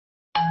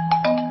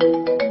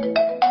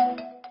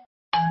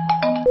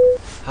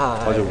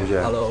嗨，好久不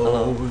见。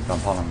Hello， 长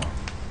胖了吗？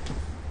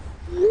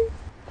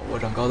我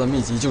长高的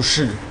秘籍就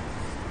是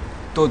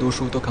多读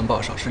书、多看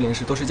报、少吃零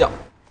食、多睡觉。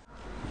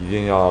一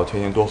定要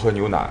天天多喝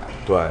牛奶，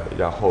对，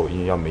然后一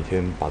定要每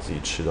天把自己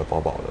吃得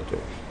饱饱的，对，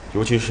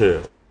尤其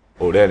是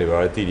偶练里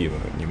边的弟弟们，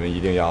你们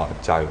一定要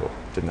加油，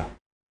真的。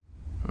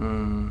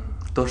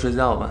多睡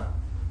觉吧。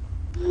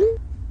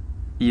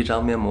一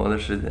张面膜的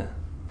时间，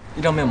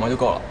一张面膜就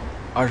够了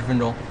，20分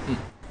钟。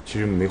其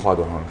实没花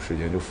多长时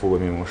间，就敷个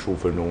面膜15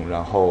分钟，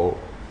然后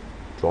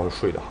主要是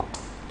睡得好，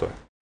对。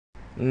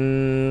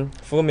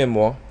敷个面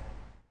膜，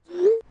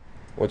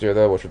我觉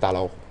得我是大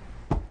老虎。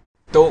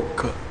都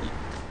可以。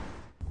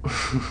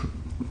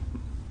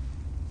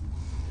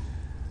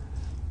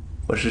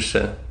我是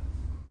神。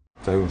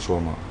再用说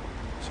吗？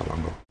小狼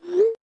狗，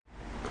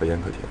可盐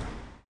可甜。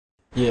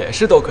也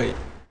是都可以。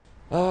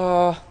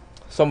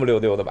酸不溜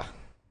丢的吧。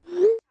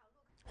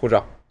护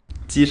照。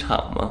机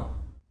场吗？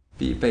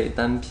必备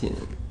单品。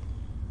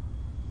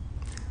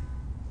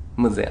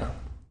木子呀。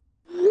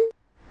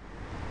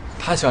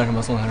他喜欢什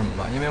么送他什么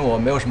吧，因为我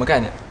没有什么概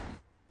念。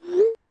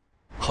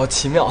好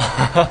奇妙。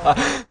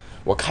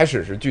我开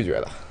始是拒绝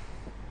的，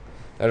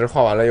但是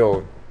画完了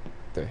又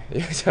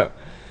想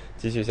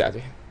继续下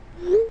去。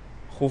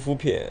护肤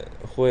品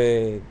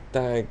会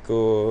带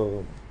个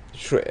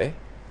水，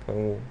喷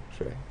雾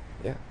水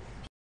呀。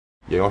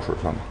眼药水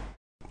算吗？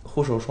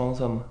护手霜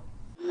算吗？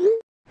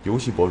游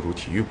戏博主、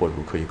体育博主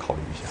可以考虑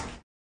一下。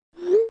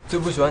最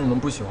不喜欢你们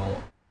不喜欢我。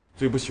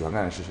最不喜欢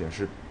干的事情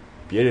是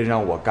别人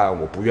让我干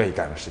我不愿意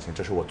干的事情，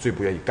这是我最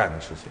不愿意干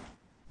的事情。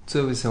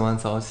最不喜欢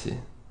早起。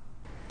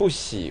不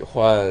喜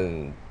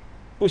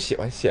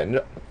欢闲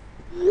着。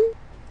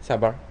下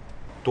班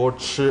多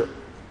吃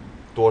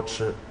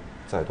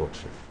再多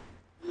吃。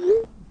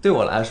对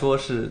我来说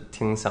是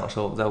挺享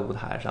受在舞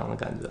台上的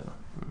感觉的。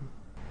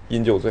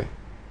饮酒醉。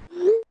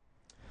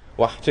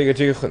哇，这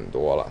个很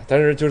多了，但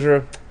是就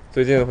是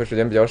最近会时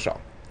间比较少，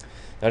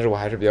但是我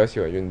还是比较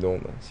喜欢运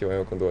动的，喜欢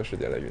有更多的时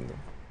间来运动。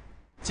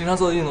经常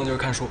做的运动就是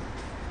看书。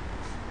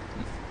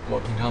我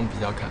平常比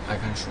较爱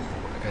看书，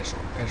爱看书。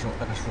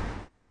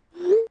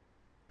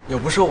有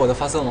不适合我的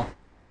发色吗？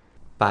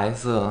白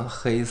色、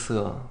黑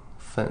色、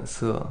粉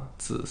色、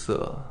紫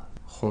色、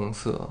红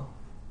色，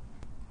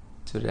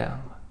就这样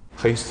吧。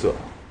黑色，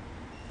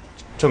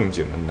正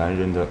经的男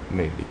人的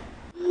魅力。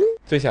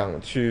最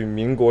想去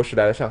民国时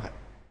代的上海。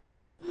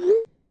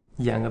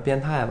演个变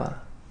态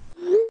吧。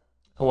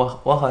我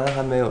好像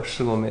还没有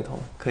试过美瞳，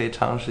可以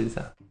尝试一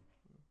下。